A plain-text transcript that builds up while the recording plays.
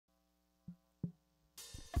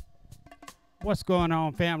What's going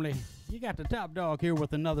on, family? You got the Top Dog here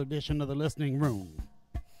with another edition of the Listening Room.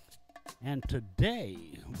 And today,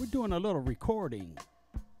 we're doing a little recording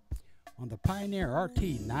on the Pioneer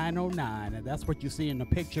RT-909, and that's what you see in the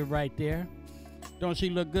picture right there. Don't she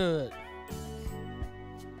look good?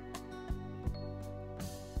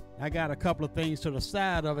 I got a couple of things to the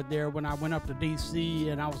side of it there when I went up to D.C.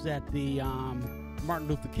 and I was at the Martin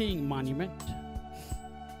Luther King Monument.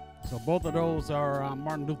 So both of those are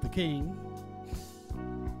Martin Luther King.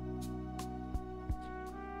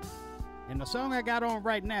 And the song I got on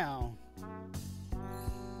right now,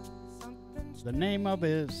 the name of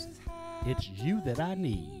it is It's You That I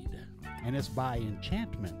Need, and it's by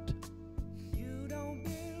Enchantment. You don't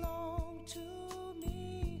belong to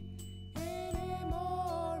me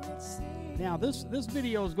anymore, it seems. Now this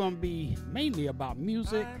video is going to be mainly about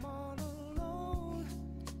music,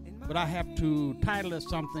 but I have to title it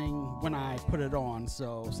something when I put it on.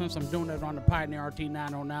 So since I'm doing it on the Pioneer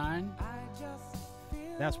RT-909,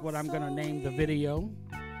 that's what I'm going to name the video.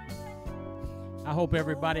 I hope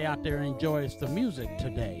everybody out there enjoys the music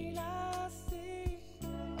today.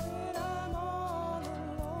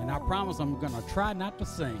 And I promise I'm going to try not to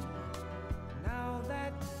sing. Now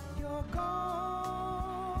that you're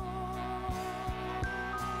gone,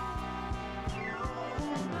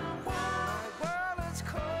 my world is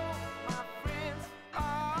cold, my friends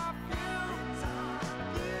are few.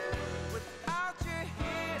 Without you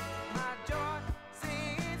here, my joy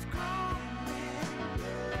seems cruel.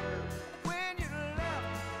 When you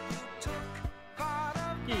left, you took part of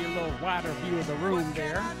me. Give you a little wider view of the room What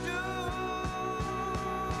there. can I do?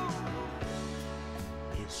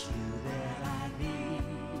 It's you that I need,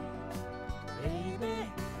 baby,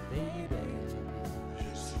 baby.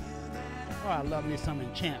 It's you that Oh, I love me some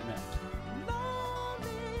Enchantment. I'm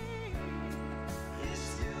lonely.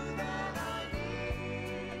 It's you that I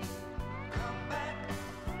need. Come back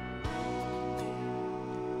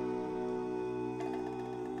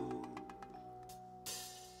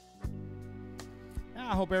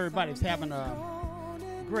I hope everybody's having a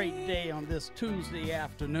great day on this Tuesday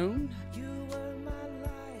afternoon. You were my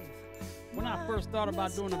life. When I first thought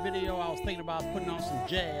about doing a video, I was thinking about putting on some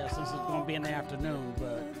jazz since it's going to be in the afternoon,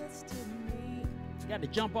 but you got to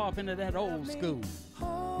jump off into that old school.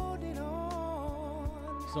 Holding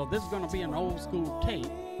on. So this is going to be an old school tape.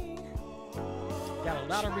 Got a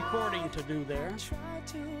lot of recording to do there, Try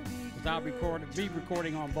to be because I'll be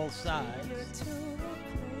recording on both sides. to a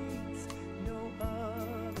place no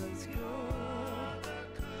others go.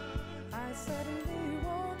 I suddenly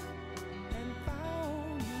woke and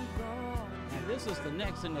found you gone. And this is the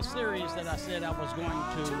next in the series that I said I was going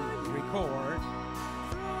to record.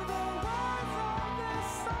 Through the words of this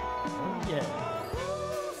song, Yeah.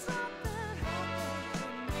 ooh, something happened to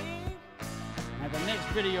me. And the next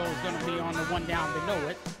video is going to be on the one down below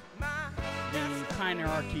it, My the Pioneer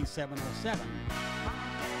RT-707.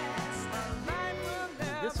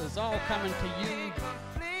 This is all coming to you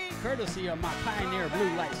courtesy of my Pioneer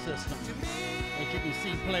blue light system that you can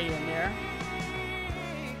see playing there.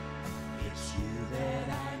 It's you that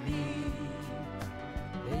I need,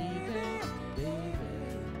 baby, baby.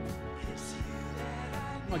 It's you that I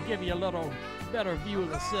I'm going to give you a little better view of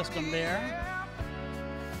the system there.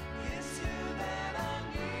 It's you that I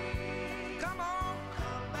need. Come on,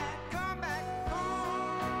 come back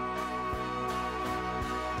home.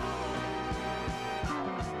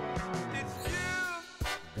 It's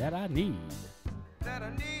you That I need. that I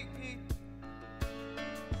need.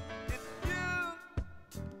 It's you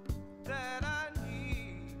that I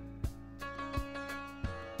need.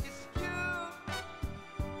 It's you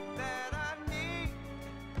that I need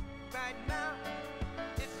right now.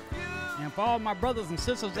 It's you. And for all my brothers and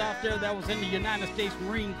sisters out there that was in the United States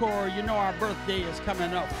Marine Corps, you know our birthday is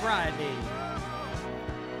coming up Friday.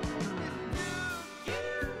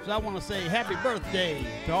 So I want to say happy birthday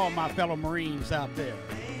to all my fellow Marines out there.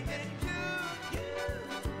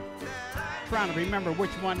 Trying to remember which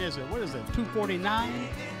one is it. What is it, 249?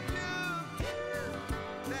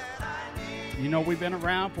 You know, we've been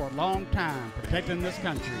around for a long time protecting this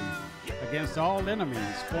country against all enemies,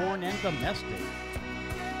 foreign and domestic.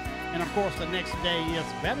 And of course, the next day is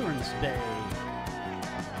Veterans Day.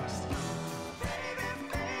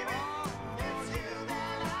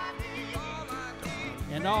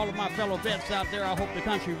 And all of my fellow vets out there, I hope the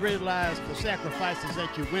country realized the sacrifices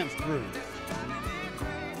that you went through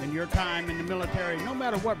in your time in the military, no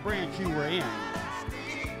matter what branch you were in.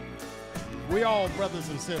 We all brothers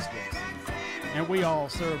and sisters, and we all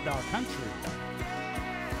served our country.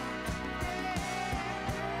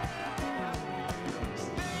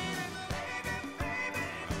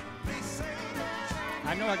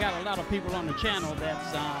 I know I got a lot of people on the channel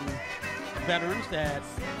that's veterans that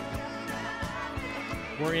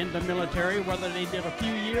were in the military, whether they did a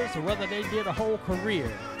few years or whether they did a whole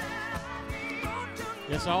career.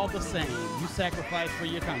 It's all the same. You sacrifice for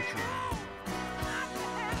your country.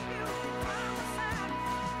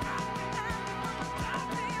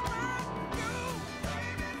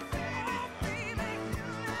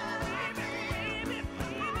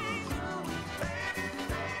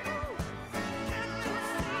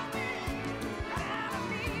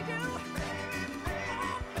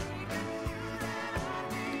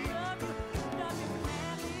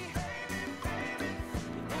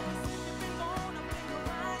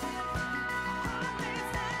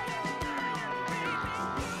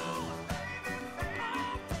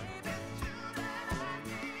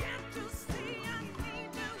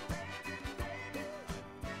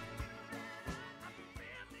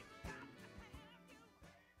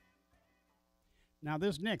 Now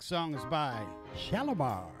this next song is by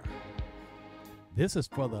Shalimar. This is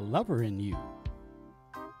for the lover in you.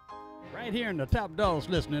 Right here in the Top Dogs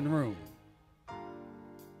listening room.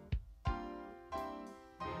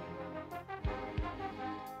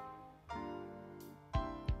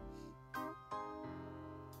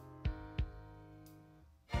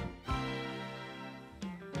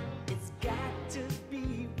 It's got to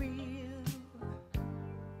be real.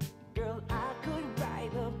 Girl, I could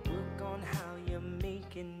write a book on how you're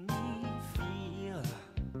making me feel.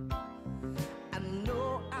 I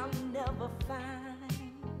know I'll never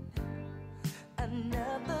find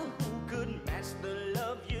another who could match the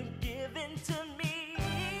love you're giving to me.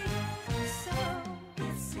 So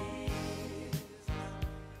this is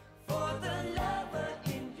for the lover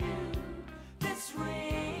in you. This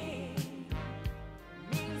ring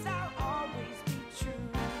means I'll always be true.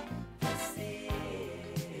 This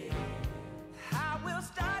is I will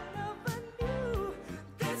start over new.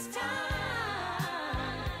 This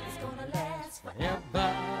time it's gonna last forever.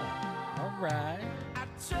 Forever. All right. I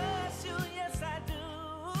trust you, yes I do.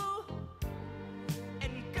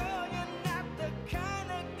 And girl, you're not the kind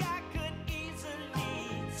of guy could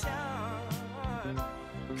easily charm.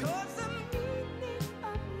 'Cause the meaning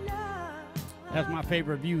of love That's my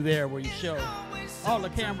favorite view there where you show all the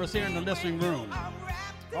cameras here in the listening room.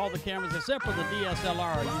 All the cameras except for the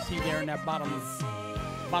DSLR you see there in that bottom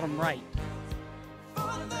right. for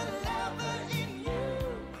the lover in you.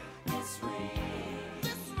 This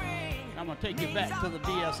ring I'm gonna take you back to the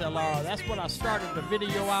DSLR. That's what I started the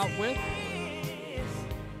video out with,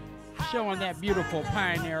 showing that beautiful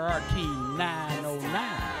Pioneer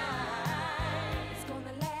RT-909. it's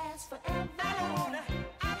gonna last forever. I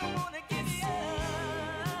don't wanna give you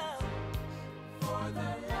up. For the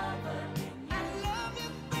lover in you. I love you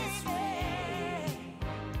this way.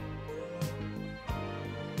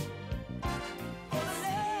 For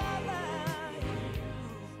the lover in you,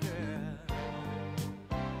 girl.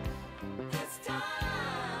 This time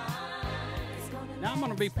it's gonna Now I'm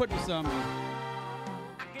gonna be putting some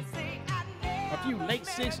I can say I a few late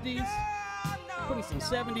 60s, putting some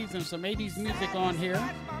 70s and some 80s music on here.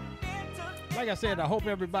 Like I said, I hope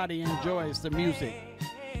everybody enjoys the music.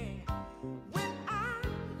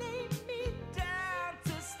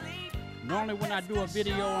 Normally when I do a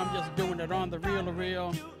video, I'm just doing it on the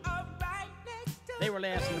reel-to-reel. They were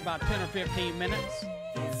lasting about 10 or 15 minutes.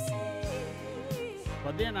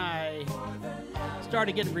 But then I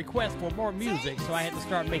started getting requests for more music, so I had to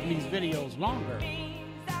start making these videos longer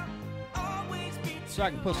so I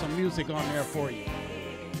can put some music on there for you.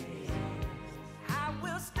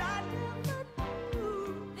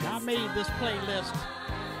 Now, I made this playlist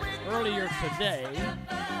earlier today.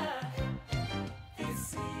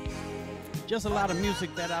 Just a lot of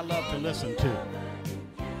music that I love to listen to.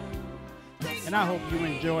 And I hope you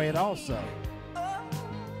enjoy it also.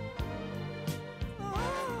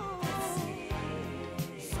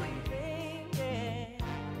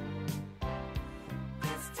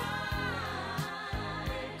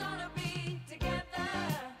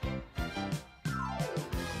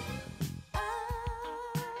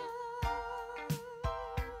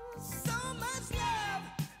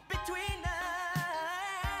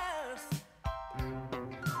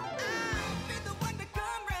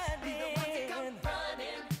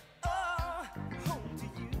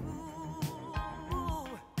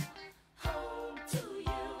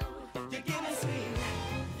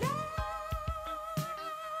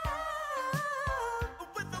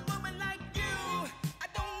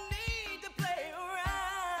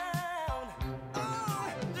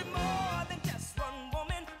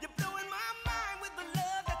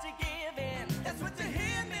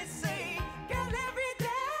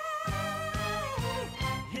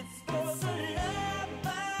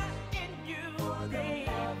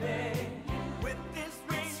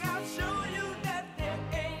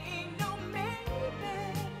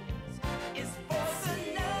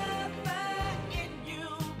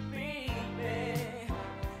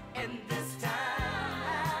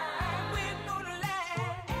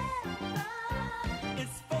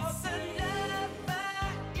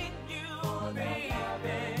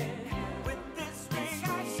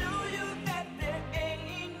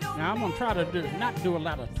 Now I'm gonna try to not do a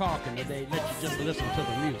lot of talking today. Let you just listen to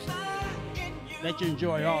the music. Let you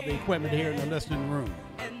enjoy all the equipment here in the listening room.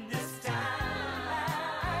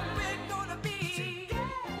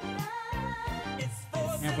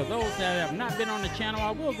 And for those that have not been on the channel,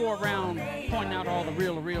 I will go around pointing out all the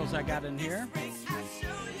reels I got in here.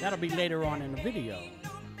 That'll be later on in the video.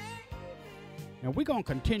 And we're gonna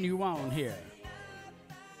continue on here.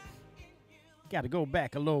 Got to go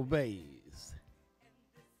back a little ways.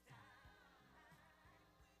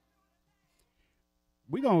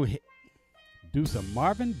 We're going to do some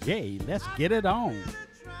Marvin Gaye. Let's get it on.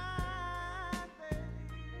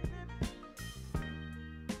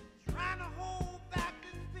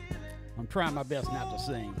 I'm trying my best not to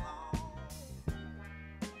sing.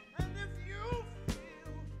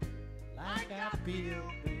 Like I feel,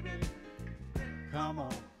 baby. Come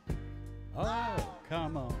on. Oh,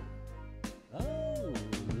 come on. Oh,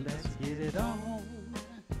 let's get it on.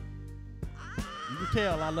 You can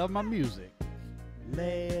tell I love my music.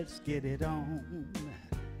 Let's get it on.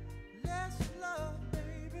 Let's love,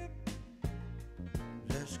 baby.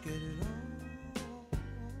 Let's get it on.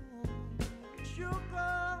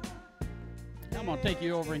 Sugar. I'm gonna take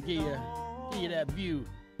you over and give you that view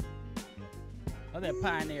of that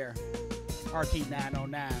Pioneer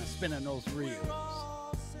RT-909 spinning those reels.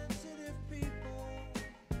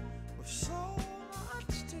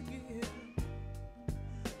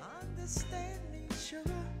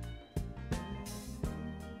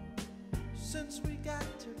 Since we got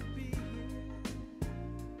to be here,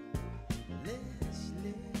 let's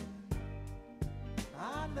live.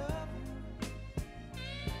 I love you.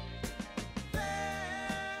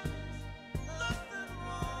 There's nothing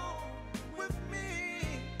wrong with me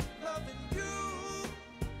loving you,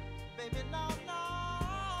 baby. No, no.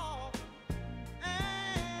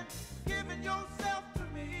 And giving yourself to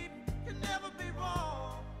me can never be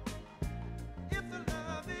wrong if the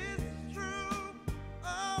love is true.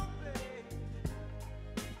 Oh, baby.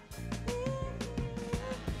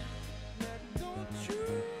 Don't you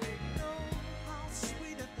know how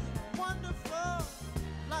sweet and wonderful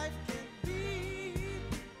life can be?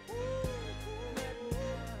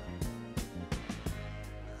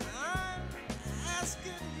 I'm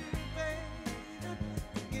asking you, baby, to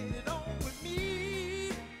get it on with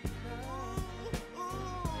me.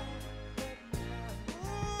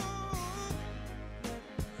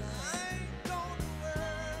 I ain't gonna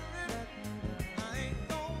worry. I ain't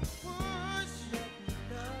gonna push.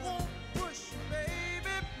 I won't push you,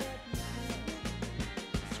 baby.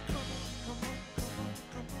 Come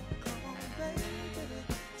on, come on, baby.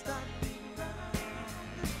 Stop being around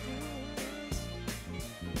the bush.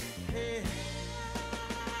 Hey,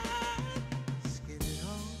 let's get it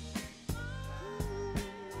on.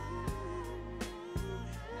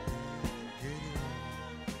 Get it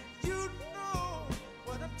on. You know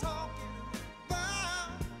what I'm talking about.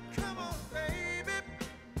 Come on, baby.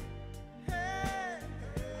 Hey,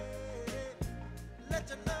 let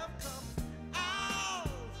your love come out.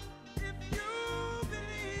 If you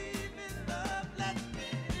believe in love, let's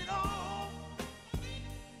get it on.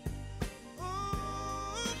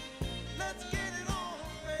 Ooh, let's get it on,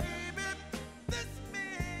 baby. This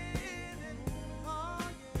minute, oh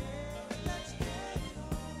yeah, let's get it on.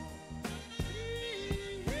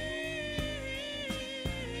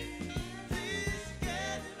 Please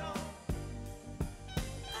get it on.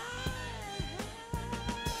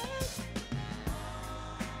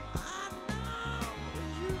 I know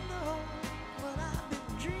you know what I've been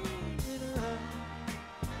dreaming of.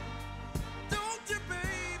 Don't you,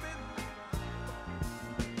 baby?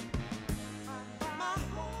 My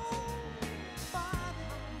whole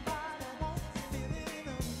body wants a feeling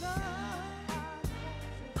of love.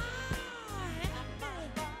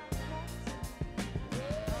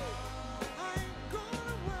 I ain't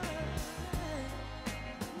gonna worry.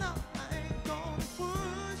 No, I ain't gonna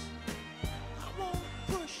push. I won't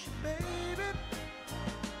push you, baby.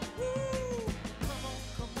 Woo!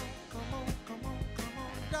 Come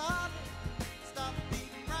on, darling. Stop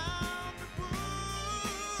beating around the bush.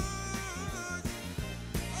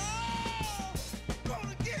 Oh,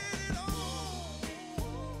 gonna get it on.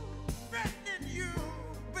 Threatening you,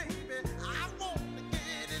 baby. I wanna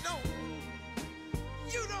get it on.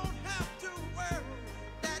 You don't have to worry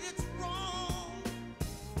that it's wrong.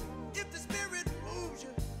 If the spirit moves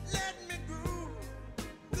you, let me groove.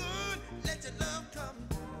 Good, let your love come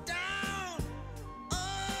down.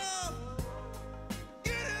 Oh,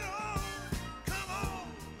 get it on. Come on,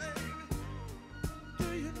 baby. Do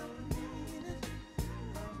you know I mean it?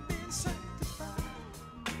 I'm being sanctified.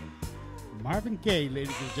 Marvin Gaye,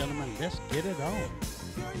 ladies and gentlemen, let's get it on.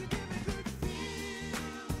 Girl, you give me good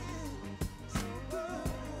feeling.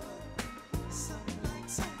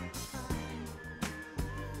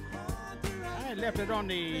 left it on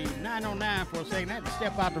the 909 for a second. I had to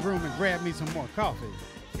step out the room and grab me some more coffee,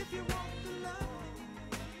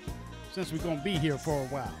 since we're going to be here for a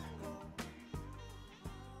while.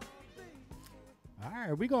 All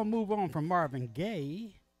right, we're going to move on from Marvin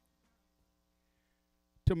Gaye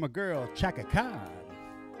to my girl Chaka Khan.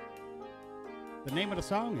 The name of the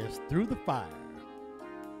song is Through the Fire.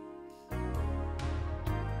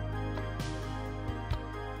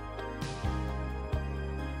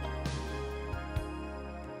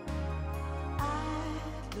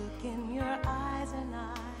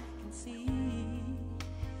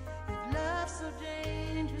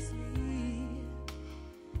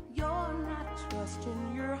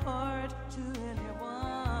 Trusting your heart to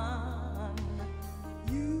anyone.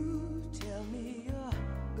 You tell me you're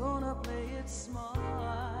gonna play it smart.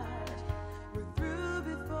 We're through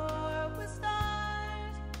before we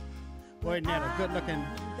start. Boy, isn't that a good looking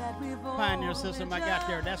Pioneer system I got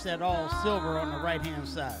there? That's that all silver on the right hand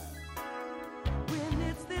side. When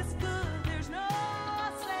it's this good, there's no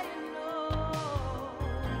saying no.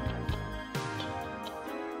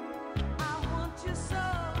 I want you so.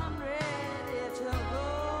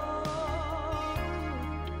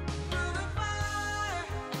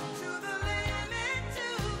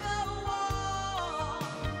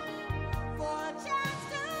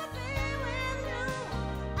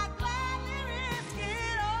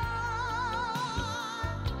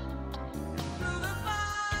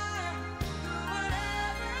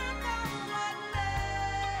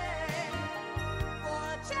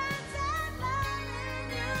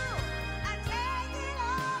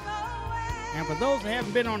 And for those that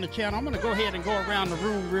haven't been on the channel, I'm going to go ahead and go around the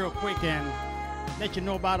room real quick and let you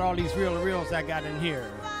know about all these reel-to-reels I got in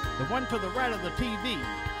here. The one to the right of the TV,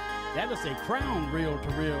 that is a Crown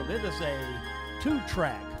reel-to-reel. It is a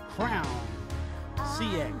 2-track Crown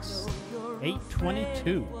CX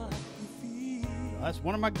 822. That's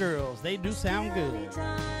one of my girls. They do sound good.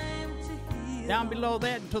 Down below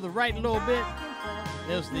that and to the right a little bit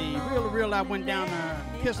is the reel-to-reel I went down to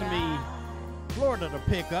Kissimmee, Florida to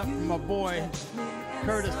pick up from my boy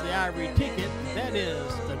Curtis the Irie ticket. That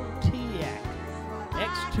is the TIAC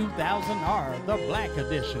X2000R, the Black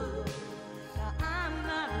Edition.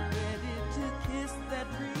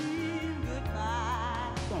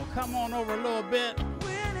 Gonna come on over a little bit.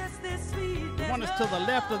 The one that's to the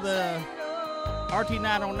left of the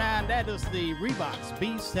RT-909, that is the Reeboks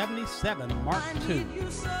B77 Mark II.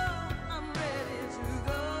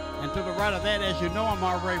 And to the right of that, as you know, I'm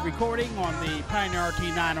already recording on the Pioneer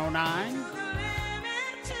RT-909.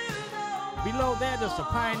 Below that is the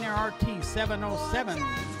Pioneer RT-707.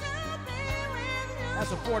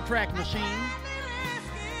 That's a 4-track machine.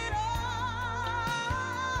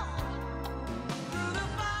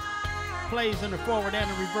 Plays in the forward and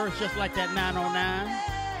the reverse just like that 909.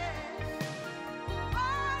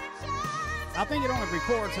 I think it only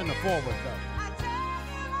records in the forward though.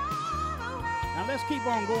 Now let's keep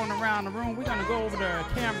on going around the room. We're going to go over to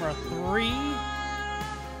camera 3.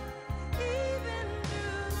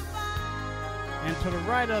 And to the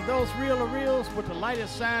right of those reel-to-reels with the lighted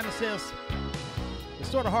sign, it says, it's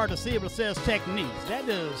sort of hard to see, but it says Techniques. That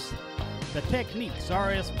is the Techniques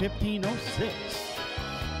RS-1506.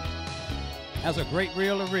 That's a great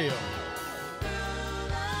reel-to-reel.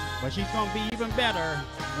 But she's going to be even better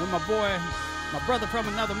when my brother from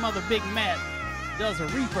another mother, Big Matt, does a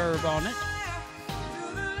refurb on it.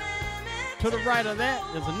 To the right of that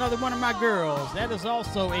is another one of my girls. That is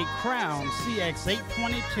also a Crown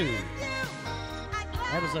CX822.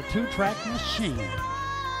 That is a 2-track machine.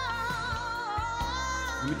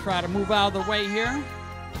 Let me try to move out of the way here.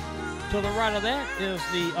 To the right of that is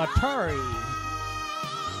the Atari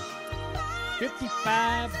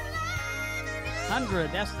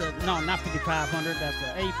 5500. That's the, no, not 5500. That's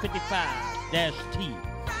the A55-T.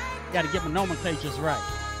 Got to get my nomenclatures right.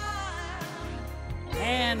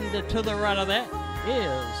 And to the right of that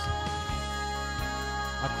is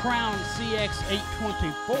a Crown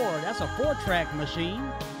CX824. That's a 4-track machine.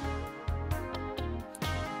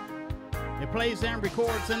 It plays and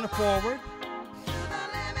records in the forward.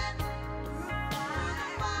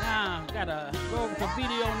 Now, gotta go over to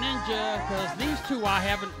Video Ninja because these two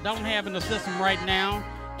I don't have in the system right now.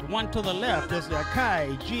 The one to the left is the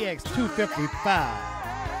Akai GX255.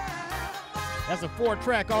 That's a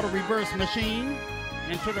 4-track auto reverse machine.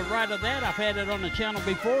 And to the right of that, I've had it on the channel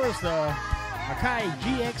before, is the Akai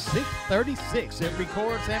GX636. It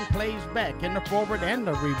records and plays back in the forward and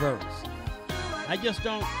the reverse. I just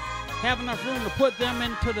don't have enough room to put them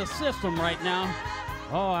into the system right now.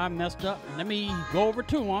 Oh, I messed up. Let me go over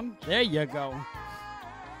to them. There you go.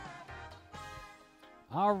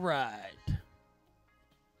 All right.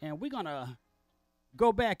 And we're going to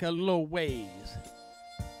go back a little ways.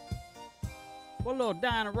 For a little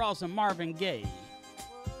Diana Ross and Marvin Gaye.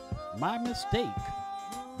 My mistake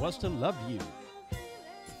was to love you.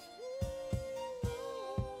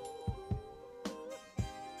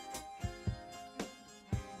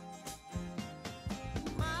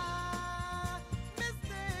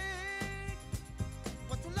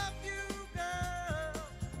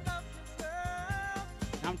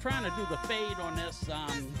 I'm trying to do the fade on this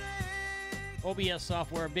OBS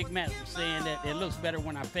software. Big Matt was saying that it looks better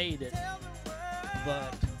when I fade it,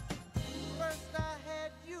 but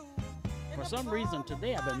for some reason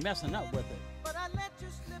today I've been messing up with it.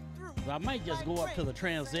 So I might just go up to the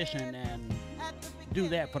transition and do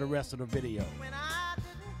that for the rest of the video.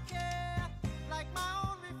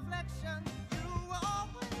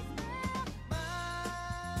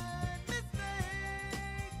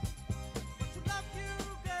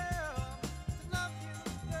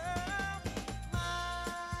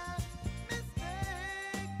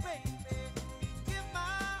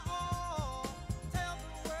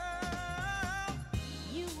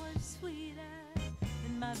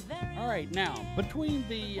 All right, now between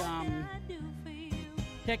the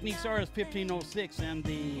Technics RS 1506 and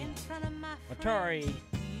the Atari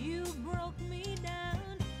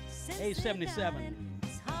A77.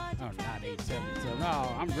 Oh, not A77.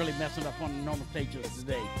 Oh, I'm really messing up on the nomenclatures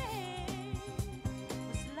today.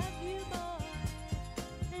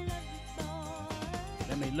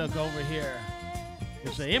 Let me look over here.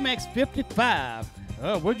 It's a MX55.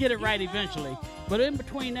 Oh, we'll get it right eventually. But in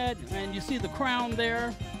between that, and you see the crown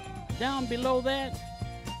there, down below that,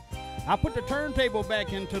 I put the turntable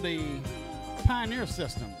back into the Pioneer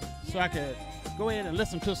system so I could go ahead and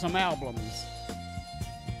listen to some albums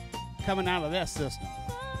coming out of that system.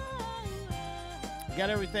 Got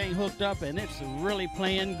everything hooked up and it's really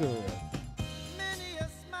playing good.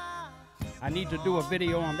 I need to do a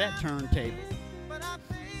video on that turntable.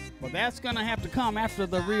 But that's gonna have to come after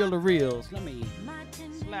the reel-to-reels. Let me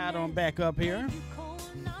slide on back up here.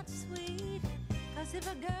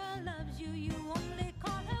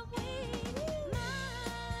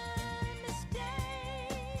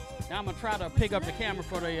 Now I'm gonna try to pick up the camera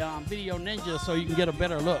for the Video Ninja so you can get a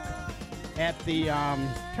better look at the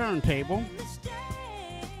turntable.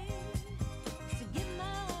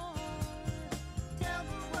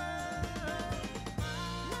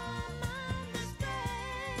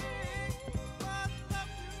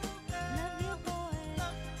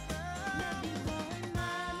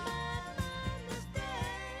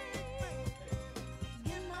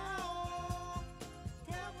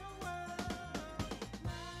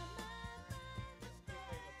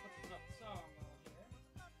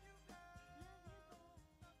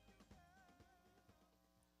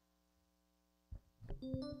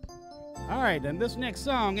 All right, and this next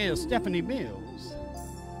song is Stephanie Mills.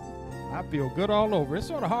 I feel good all over. It's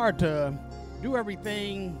sort of hard to do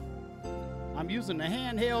everything. I'm using the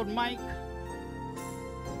handheld mic.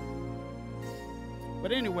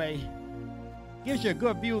 But anyway, gives you a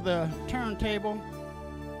good view of the turntable.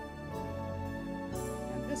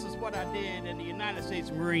 And this is what I did in the United States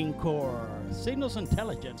Marine Corps. Signals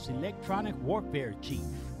Intelligence Electronic Warfare Chief,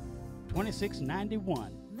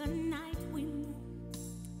 2691. The night wind.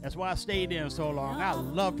 That's why I stayed in so long. I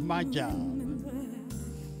loved my job.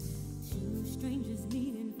 Two strangers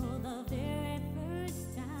meeting for the very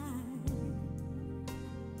first time.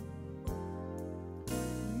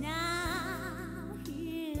 Now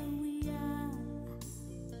here we are,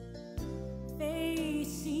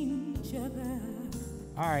 facing each other.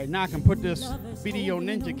 All right, now I can put this Video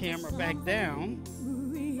Ninja camera back down.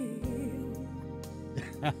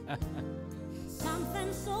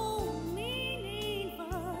 Something so meaningful.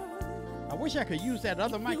 I wish I could use that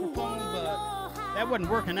other microphone, but that wasn't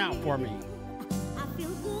working out for me. I feel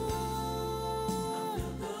good,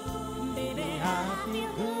 baby. I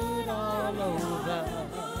feel good all over.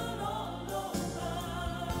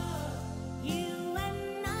 You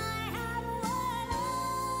and I have one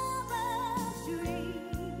lover's dream.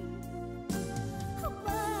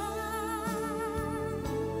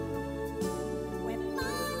 We're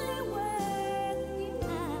finally working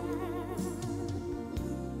out.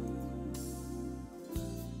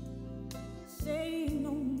 Say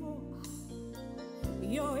no more.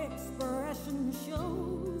 Your expression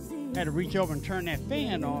shows it. Had to reach over and turn that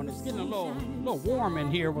fan on. It's getting a little warm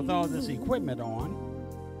in here with all this equipment on.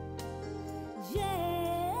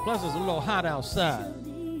 Plus, it's a little hot outside.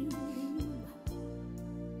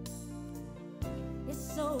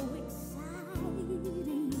 It's so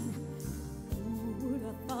exciting. Who would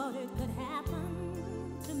have thought it could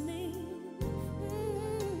happen to me?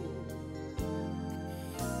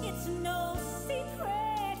 It's no secret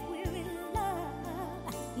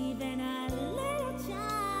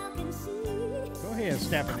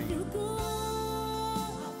Stephanie. Feel good.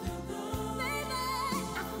 Baby,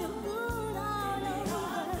 I feel good all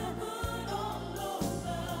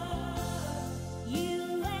over.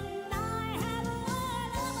 You and I have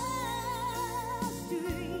one of us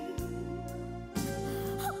dream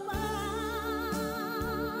about.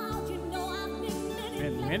 You know I've been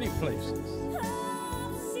In many places.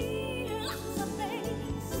 I've seen lots of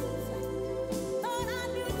things, but I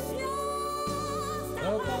knew just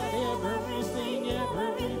how About everything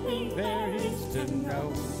there is to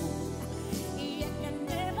know. you can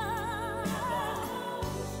never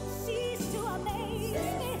cease to amaze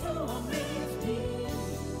me.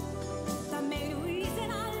 The main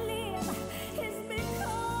reason I live is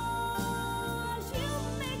because you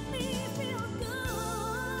make me feel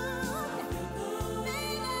good.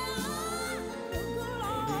 Baby,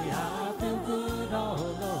 I feel good all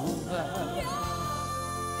over.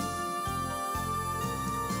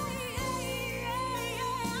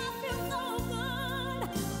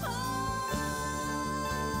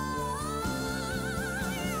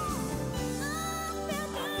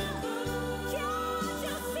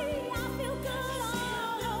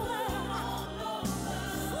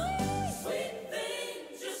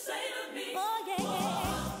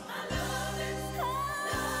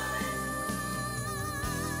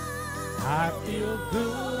 I feel good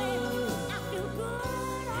all over. I feel good.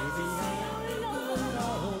 Baby, I feel good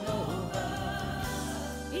all over.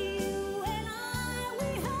 You and I, we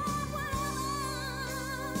have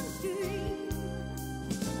one dream.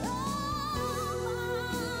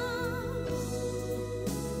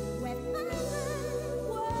 We're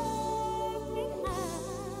finally working out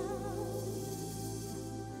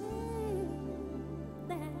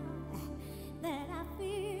that I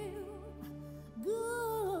feel good.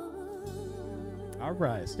 All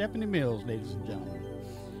right, Stephanie Mills, ladies and gentlemen.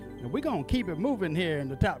 And we're going to keep it moving here in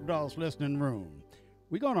the Top Dogs listening room.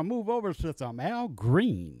 We're going to move over to some Al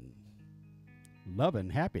Green. Love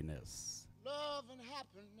and Happiness. Love and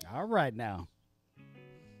happiness. All right now. Yeah.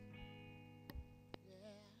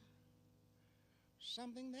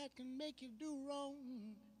 Something that can make you do wrong,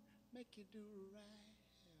 make you do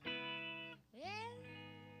right. Yeah.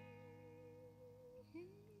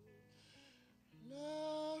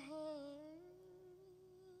 Love.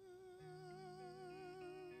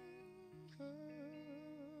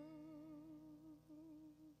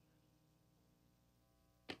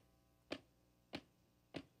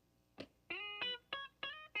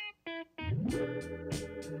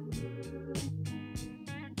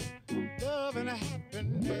 Love and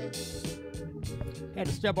happiness. Had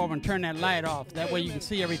to step over and turn that light off. That way you can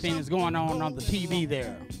see everything that's going on the TV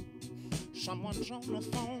there. Someone's on the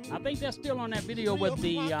phone. I think that's still on that video with the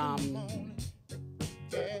Yeah.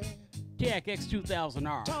 TX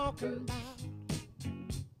 2000R. Talking about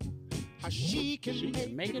how she can, She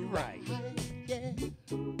can make it right. Yeah.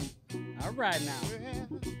 All right now.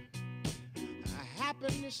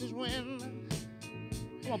 Happiness is when I'm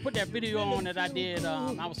going to put that video on that I did.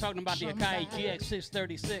 I was talking about the Akai GX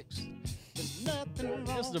 636. there's nothing wrong.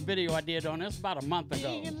 This is a video I did on this about a month ago.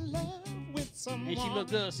 Being in love with someone. And she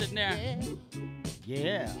looked good sitting there.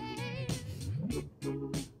 Yeah.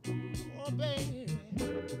 Oh, baby.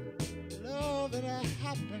 Love and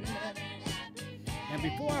happiness. And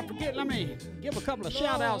before I forget, let me give a couple of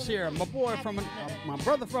shout outs here. My boy from, my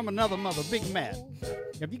brother from another mother, Big Matt.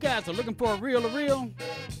 If you guys are looking for a reel, or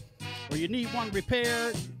you need one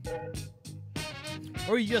repaired,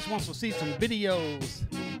 or you just want to see some videos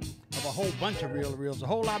of a whole bunch of reels, a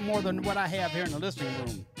whole lot more than what I have here in the listening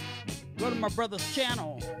room, go to my brother's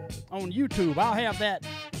channel on YouTube. I'll have that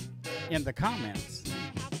in the comments.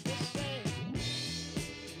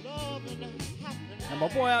 And my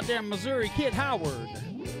boy out there in Missouri, Kid Howard,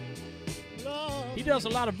 he does a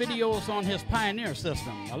lot of videos on his Pioneer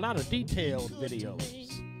system, a lot of detailed videos.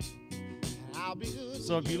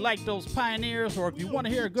 So if you like those Pioneers, or if you want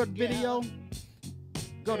to hear a good video,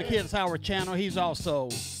 go to Kid Howard channel. He's also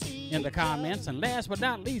in the comments. And last but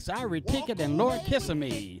not least, Irie Ticket and Lord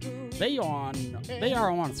Kissimmee. They are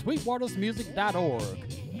on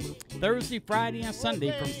sweetwatersmusic.org. Thursday, Friday, and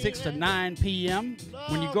Sunday from 6 to 9 p.m.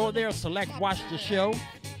 When you go there, select Watch the Show.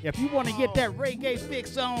 If you want to get that Reggae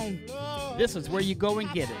Fix On, this is where you go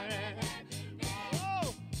and get it.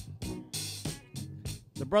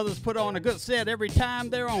 The brothers put on a good set every time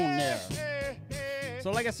they're on there.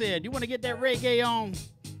 So like I said, you want to get that reggae on,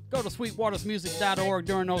 go to sweetwatersmusic.org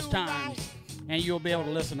during those times, and you'll be able to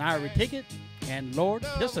listen to Irie Ticket and Lord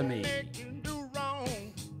Kissimmee.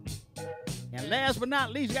 And last but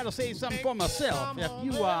not least, got to say something for myself. If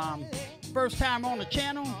you first time on the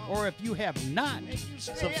channel, or if you have not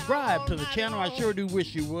subscribed to the channel, I sure do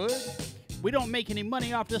wish you would. We don't make any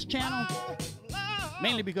money off this channel,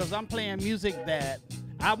 mainly because I'm playing music that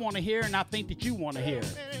I want to hear and I think that you want to hear.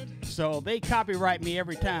 So they copyright me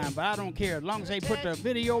every time, but I don't care. As long as they put the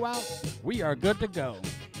video out, we are good to go.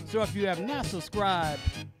 So if you have not subscribed,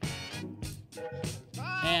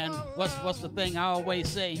 and what's the thing I always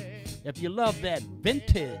say? If you love that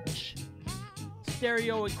vintage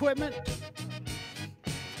stereo equipment,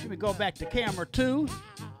 let me go back to camera 2.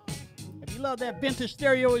 If you love that vintage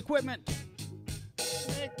stereo equipment,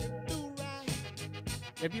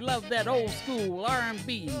 if you love that old school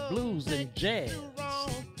R&B, blues, and jazz,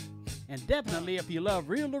 and definitely if you love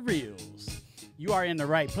reel-to-reels, you are in the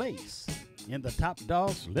right place, in the Top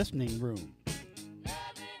Dogs listening room.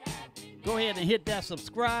 Go ahead and hit that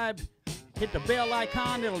subscribe, hit the bell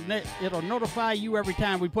icon. It'll notify you every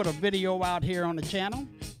time we put a video out here on the channel.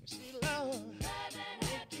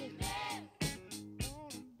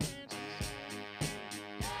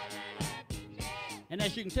 And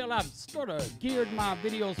as you can tell, I've sort of geared my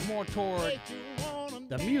videos more toward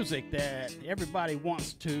the music that everybody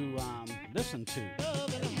wants to listen to.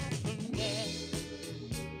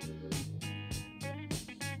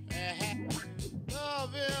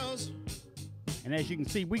 And as you can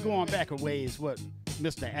see, we going back a ways with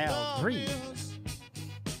Mr. Al Green.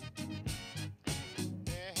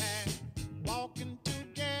 Walking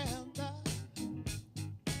together,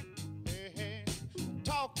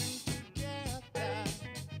 talking together,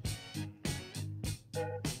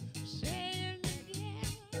 saying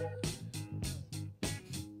together.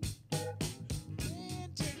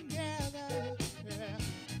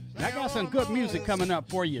 And I got some good music coming up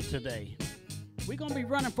for you today. We're going to be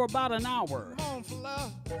running for about an hour. For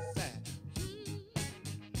love,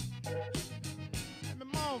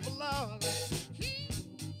 for love.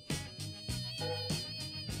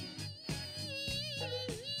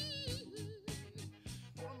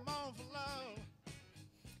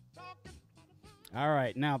 All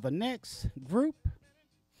right, now the next group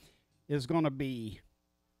is going to be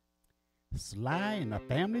Sly and the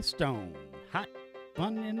Family Stone. Hot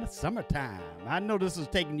fun in the summertime. I know this is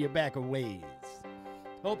taking you back a ways.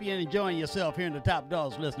 Hope you're enjoying yourself here in the Top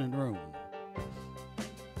Dogs listening room.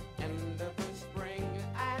 End of the spring,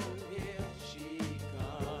 and here she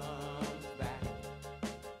comes back.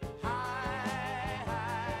 High,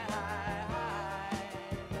 high, high, high.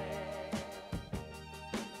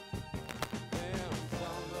 Them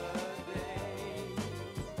summer days,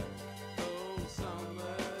 those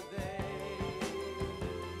summer days.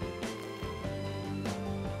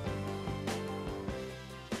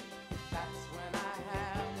 That's when I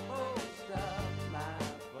have most of my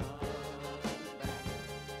fun back.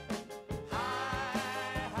 High,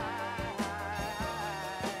 high, high.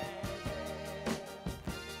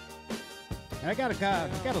 I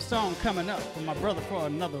got a song coming up from my brother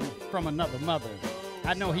from another mother.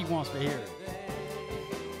 I know he wants to hear it.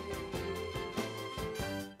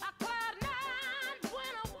 I cry nights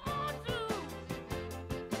when I want to.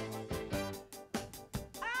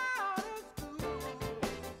 Out of school.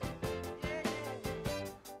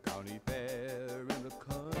 County fair in the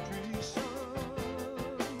country sun,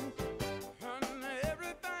 and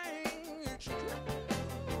everything is true.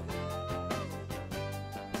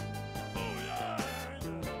 Oh yeah.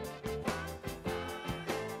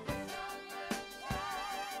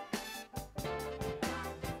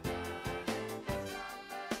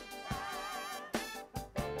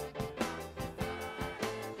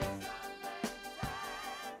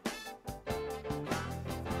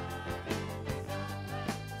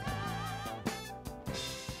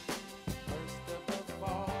 First of the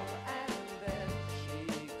fall, and then she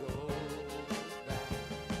goes back.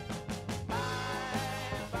 Bye,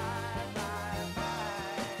 bye, bye,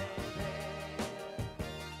 bye,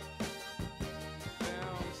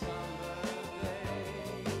 them summer days,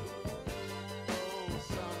 those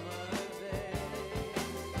summer days.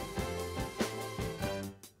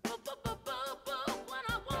 When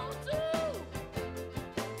I want to.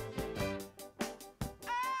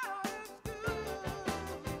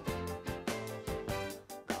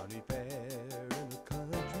 County fair in the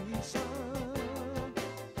country sun,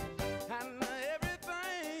 and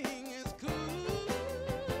everything is cool.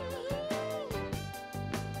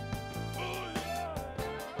 Oh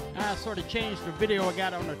yeah. I sort of changed the video I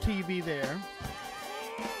got on the TV there.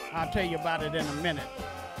 I'll tell you about it in a minute.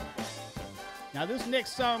 Now this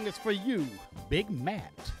next song is for you, Big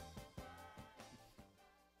Matt.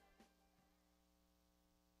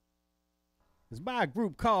 It's by a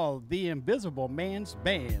group called The Invisible Man's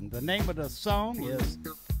Band. The name of the song is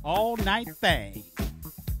All Night Thing.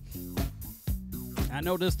 I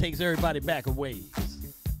know this takes everybody back a ways.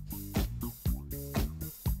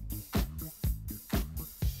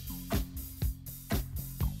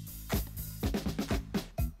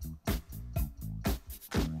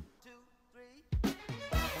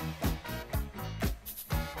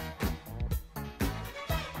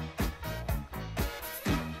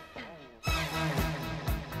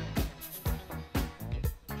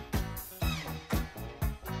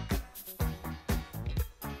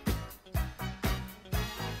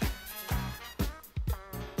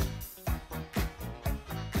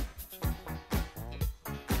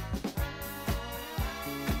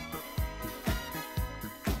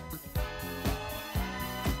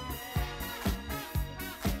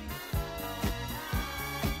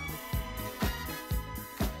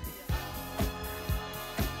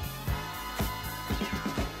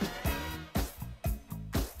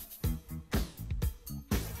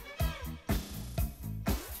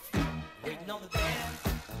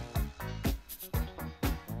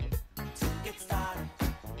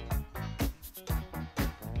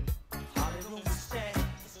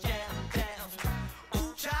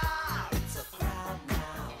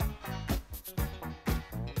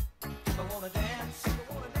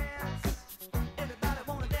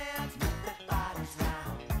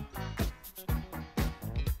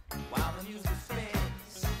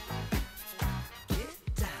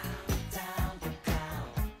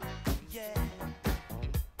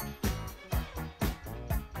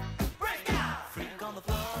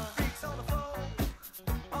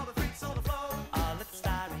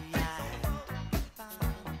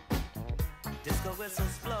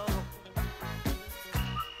 whistles blow.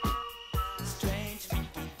 Strange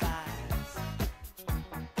freaky vibes.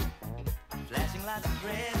 Flashing lights of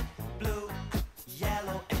red, blue,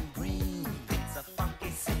 yellow, and green. It's a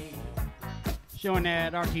funky scene. Showing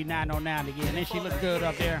that RT-909 again. Ain't she look good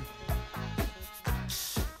up there?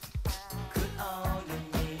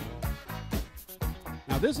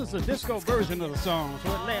 Now this is the disco version of the song,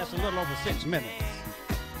 so it lasts a little over 6 minutes.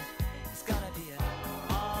 It's gonna be an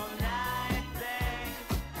all-night thing.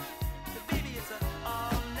 Baby, it's an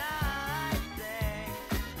all-night thing.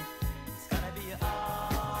 It's gonna be an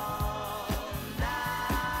all-night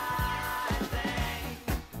thing.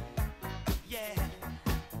 Yeah.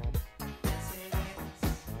 Yes, it is.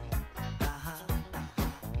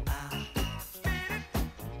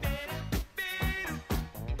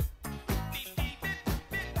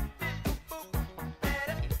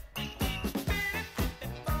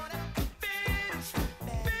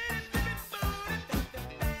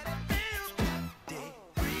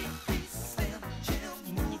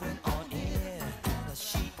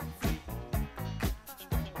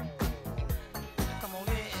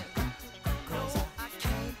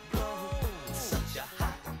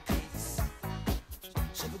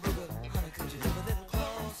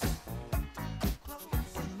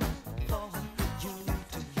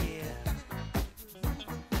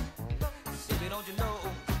 Don't you know?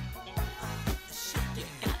 You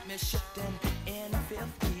got me shifting in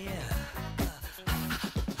fifth gear.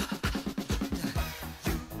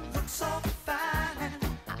 You look so fine.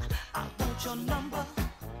 I want your number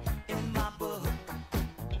in my book.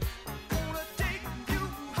 Gonna take you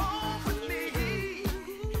home with me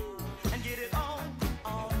and get it on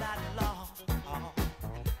all night long.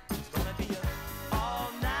 It's gonna be an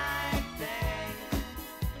all-night thing.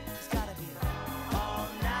 It's gotta be an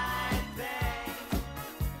all-night thing.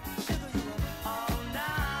 Sugar, you an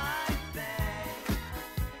all-night thing.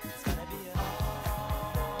 It's gotta be an all-night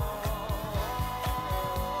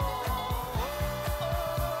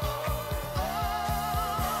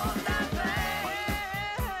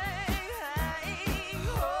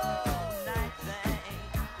thing.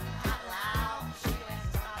 Out loud,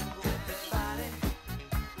 get this body.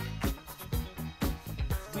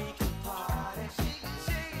 We can party. Shake it,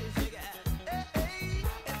 shake it.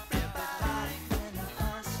 Everybody in the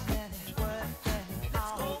us and it work and it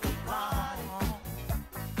all party.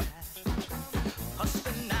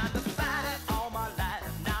 Hustling 9 to 5 all my life.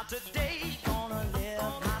 Now today gonna live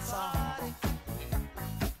my song.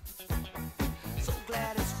 So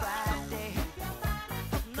glad it's Friday.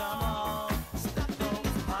 Come on, step on the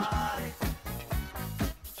party.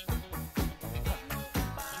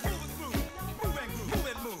 Moving through, moving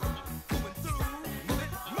through, moving through,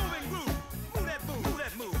 moving groove, move that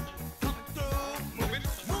move, coming through,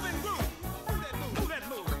 moving groove, move that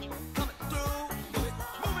move,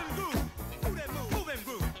 coming through, moving groove, move that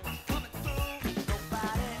groove, coming through.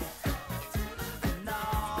 Nobody, no,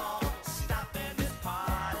 stopping this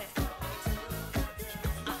party.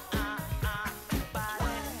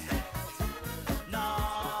 Nobody, no,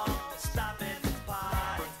 stopping this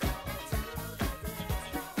party.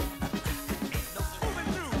 Ain't no moving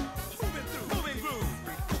through, moving groove,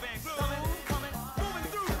 coming, moving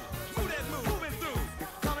through, move that move, moving through,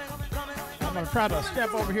 coming. I'm gonna try to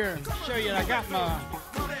step over here and show you that I got my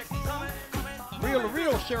Real to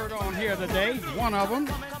Real shirt on here today. One of them.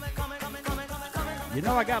 You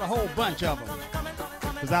know I got a whole bunch of them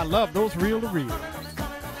because I love those Real to Real.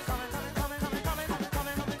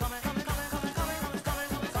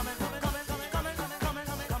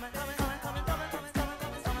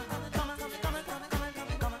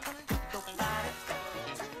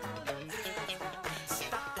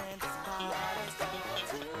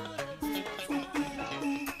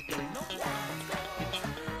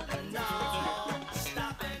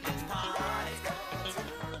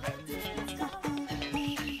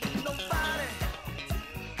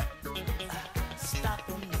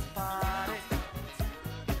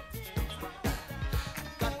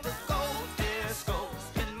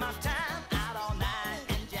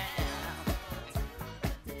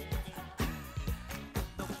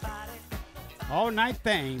 All Night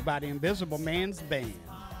Thing by the Invisible Man's Band.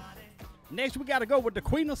 Next, we got to go with the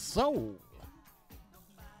Queen of Soul.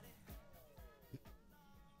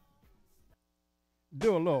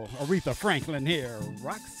 Do a little Aretha Franklin here.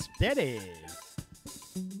 Rock steady.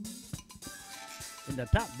 In the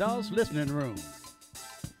Top Dogs listening room.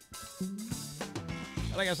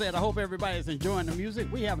 Like I said, I hope everybody's enjoying the music.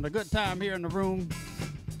 We having a good time here in the room.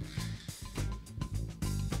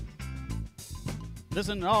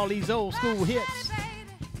 Listen to all these old school hits.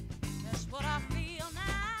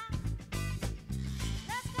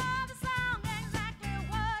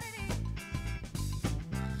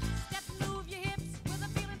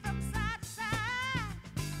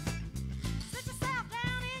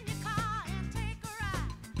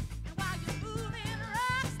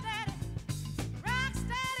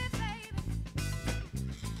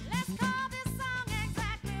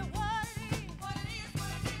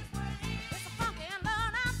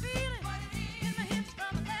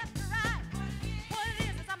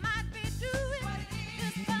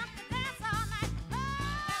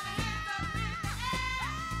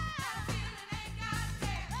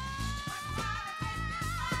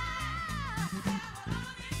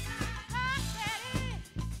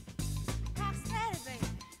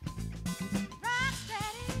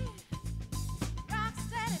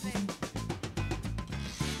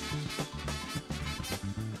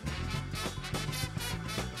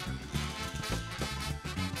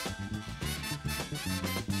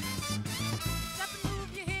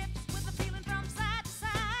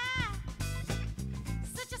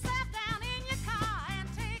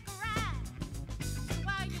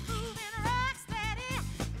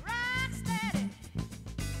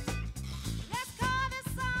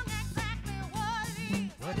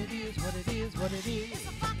 what it is. It's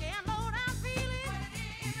a funky and low down feeling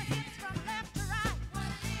in the hips from left to right. What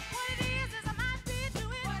it is I might be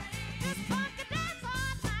doing this funky dance all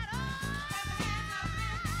night.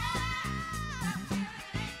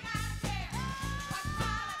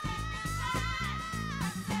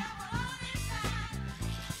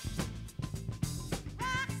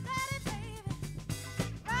 Rock steady, baby.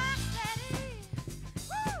 Rock steady.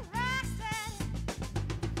 Woo, rock steady.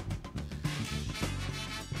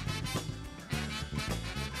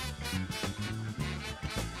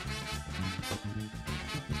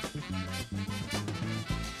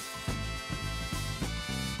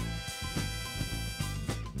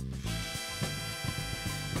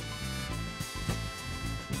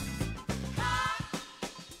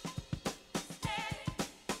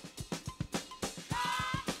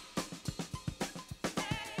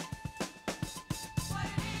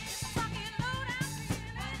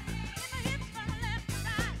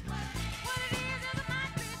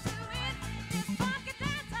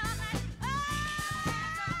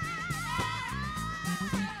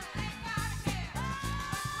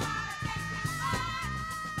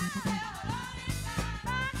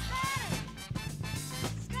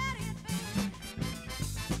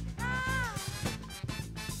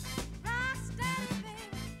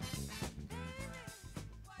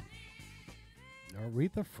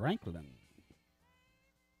 Aretha Franklin.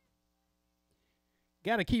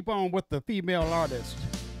 Got to keep on with the female artist,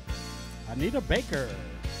 Anita Baker.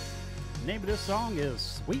 The name of this song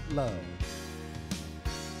is Sweet Love.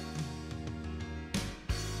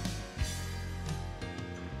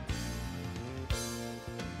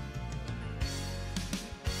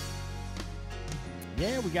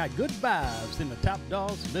 Yeah, we got good vibes in the Top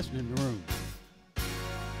Dogs listening room.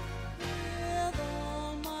 With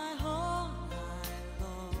all my heart, I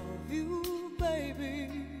love you, baby.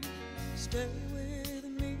 Stay with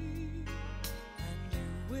me, and you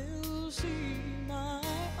will see my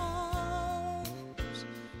arms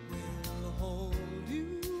will hold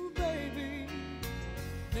you, baby.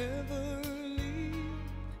 Never leave,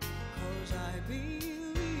 'cause I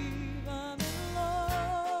believe I'm in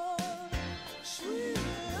love. Sweet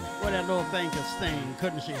love. Well, that little thing could sing,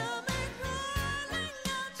 couldn't she?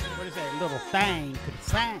 What is that little thing could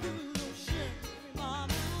sing?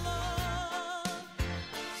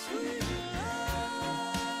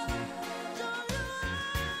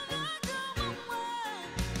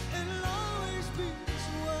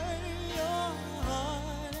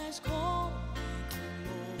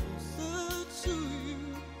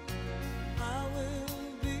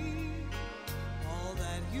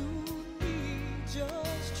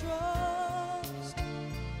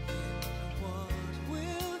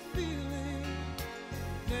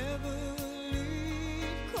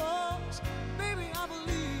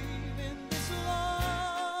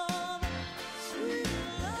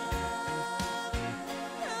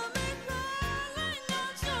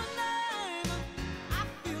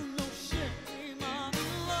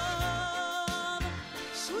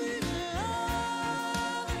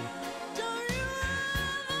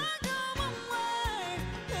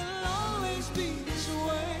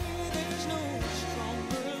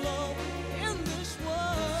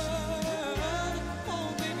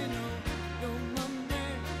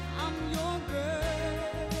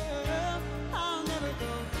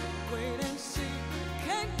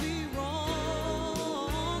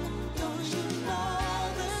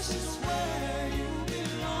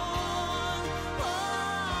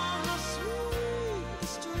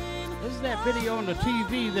 That video on the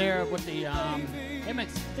TV there with the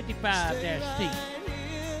MX-55-T,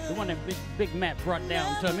 the one that Big Matt brought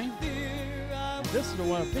down to me. And this is the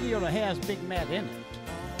one video that has Big Matt in it.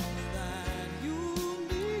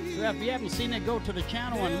 So if you haven't seen it, go to the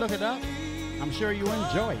channel and look it up. I'm sure you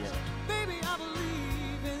enjoy it.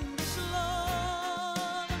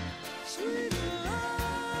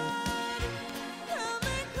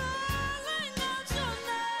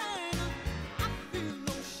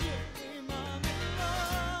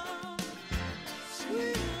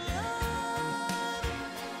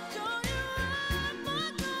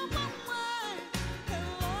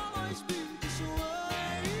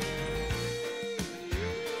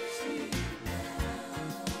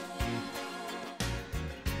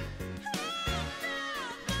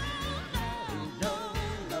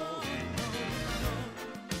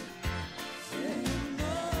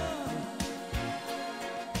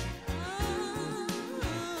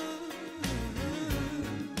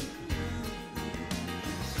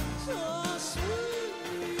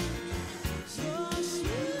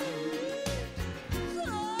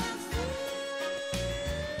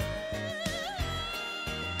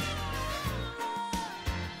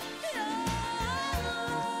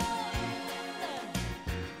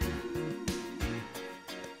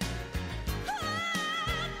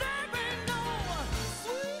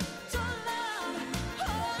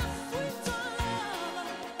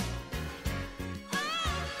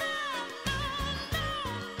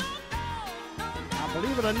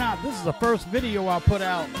 Believe it or not, this is the first video I put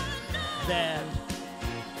out that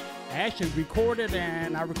I actually recorded,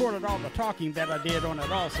 and I recorded all the talking that I did on it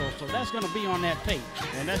also. So that's going to be on that tape,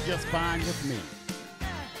 and that's just fine with me.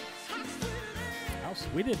 How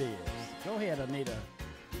sweet it is. Go ahead, Anita.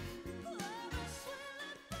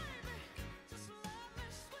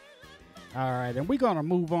 All right, and we're going to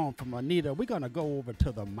move on from Anita. We're going to go over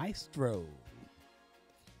to the maestro,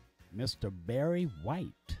 Mr. Barry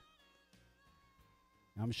White.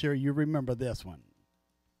 I'm sure you remember this one.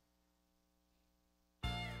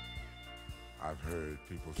 I've heard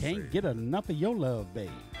people Can't say get enough of your love, babe.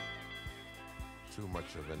 too much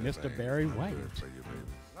of anything. Mr. Barry is not White. good for you,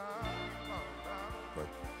 baby. But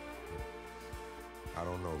I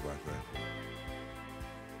don't know about that.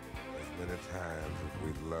 As many times as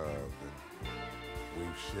we've loved and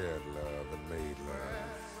we've shared love and made love,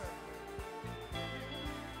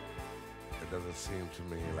 it doesn't seem to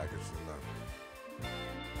me like it's enough.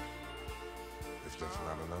 It's just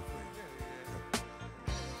not enough, baby.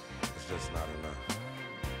 It's just not enough.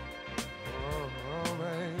 Oh,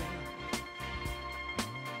 baby.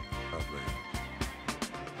 Oh, baby.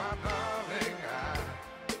 My darling, I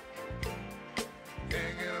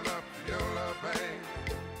can't get enough of your love, babe.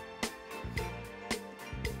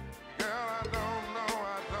 Girl, I don't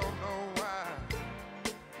know why.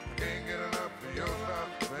 I can't get enough of your love,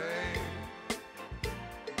 babe.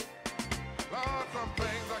 Lord, some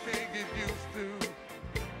things I can't get used to,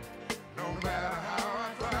 no matter how I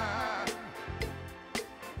try.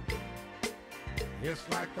 It's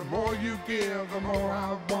like the more you give, the more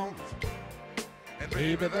I want. And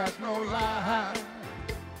baby, that's no lie.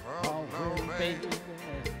 Oh, no, baby.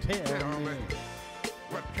 Tell me.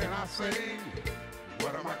 What can I say?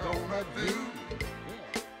 What am I gonna do?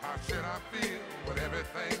 How should I feel when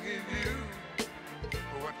everything is you?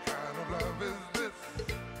 What kind of love is this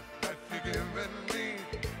that you're giving me?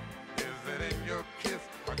 Is it in your kiss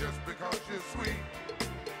or just because you're sweet?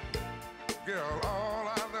 Girl, all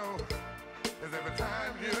I know is every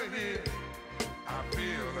time you're here, I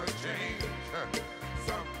feel a change,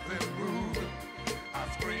 something moving. I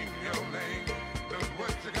scream your name. Look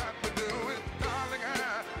what you got to do is, darling, I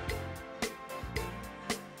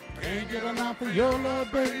Can't get enough of your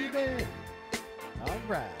love, baby. All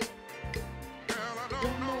right. girl, I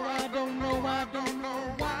don't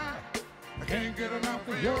know why. I can't get enough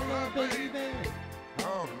of your love, baby.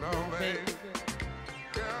 Oh no, baby.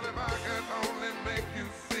 Girl, if I could only make you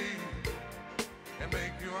see and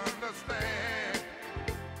make you understand.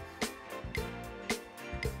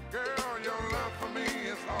 Girl, your love for me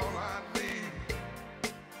is all I need,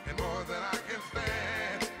 and more than I can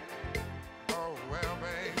stand. Oh well,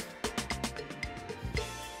 babe,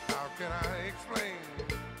 how can I explain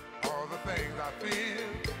all the things I feel?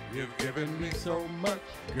 You've given me so much,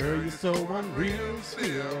 Girl, you're so unreal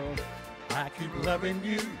still. I keep loving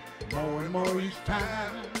you more and more each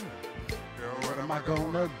time. Girl, what Am I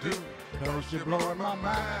gonna do? Cause you're blowing my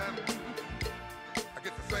mind. I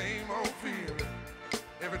get the same old feeling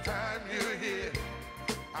every time you're here.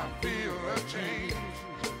 I feel a change,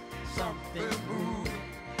 Something moving.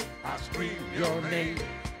 I scream your name.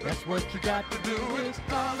 That's what you got to do is,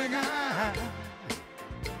 darling, I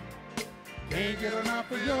can't get enough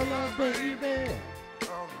of your love, baby.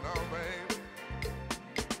 Oh no, babe.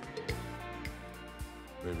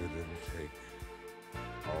 Baby, it didn't take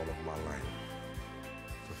all of my life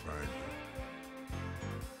to find you.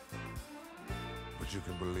 But you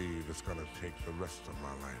can believe it's gonna take the rest of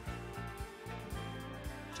my life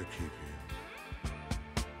to keep you.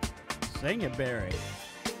 Sing it, Barry.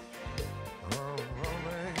 Oh,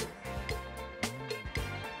 babe.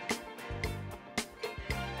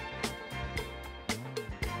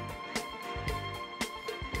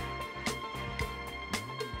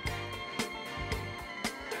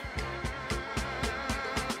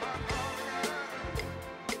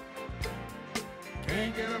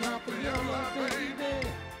 Can't get enough of your love, baby.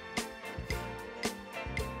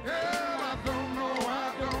 Girl, I don't know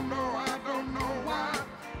why.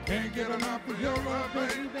 Can't get enough of your love,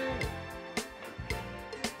 baby.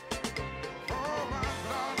 Oh, my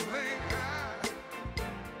darling, I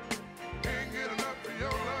can't get enough of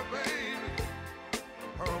your love, baby.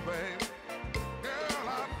 Oh, baby. Girl,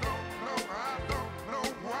 I don't know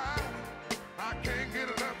why. I can't get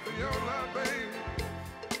enough of your love, baby.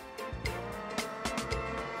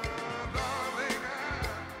 Darling, I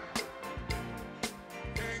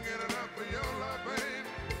can't get enough of your love, baby.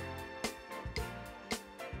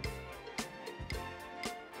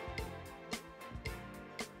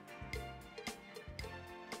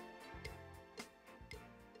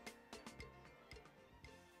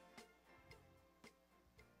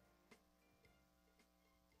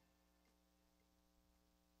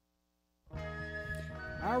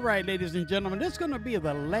 All right, ladies and gentlemen, this is going to be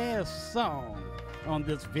the last song on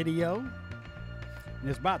this video. And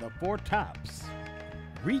it's by the Four Tops.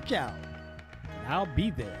 Reach out, and I'll be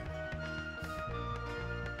there.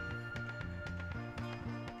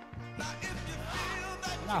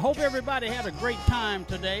 And I hope everybody had a great time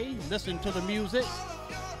today listening to the music.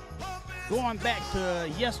 Going back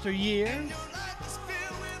to yesteryear.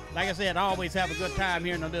 Like I said, I always have a good time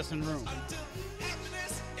here in the listening room.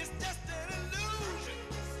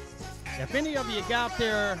 If any of you out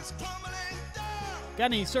there got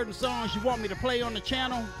any certain songs you want me to play on the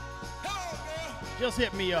channel, just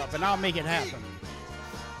hit me up and I'll make it happen.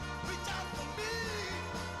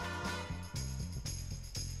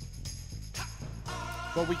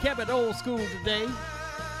 But we kept it old school today.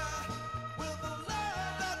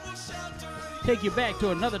 Take you back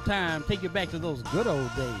to another time. Take you back to those good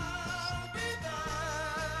old days.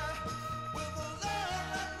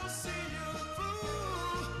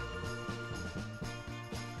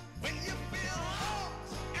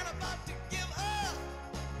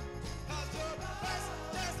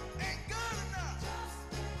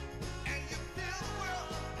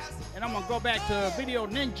 And I'm going to go back to Video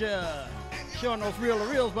Ninja, showing those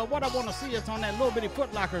reel-to-reels. But what I want to see is on that little bitty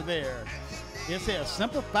footlocker there. It says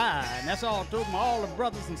Simplify, and that's all to all the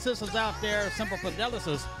brothers and sisters out there. Simple Fidelis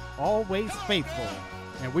is always faithful,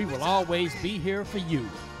 and we will always be here for you.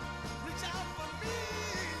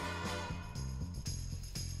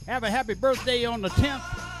 Have a happy birthday on the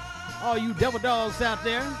 10th, all you devil dogs out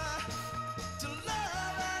there.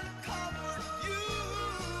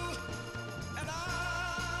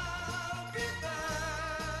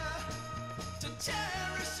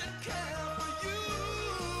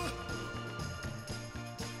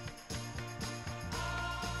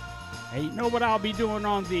 Hey, you know what I'll be doing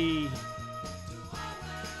on the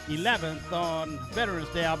 11th on Veterans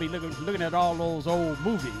Day? I'll be looking at all those old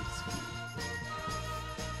movies.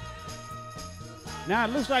 Now it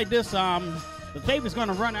looks like this the tape is going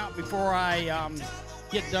to run out before I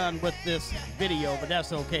get done with this video, but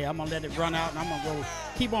that's okay. I'm gonna let it run out, and I'm gonna go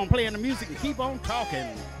keep on playing the music and keep on talking.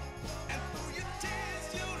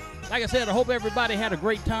 Like I said, I hope everybody had a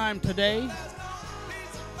great time today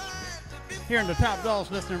here in the Top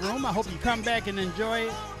Dogs listening room. I hope you come back and enjoy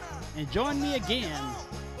it, and join me again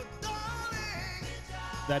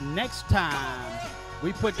the next time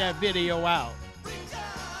we put that video out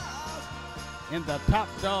in the Top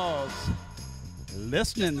Dogs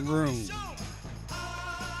listening room.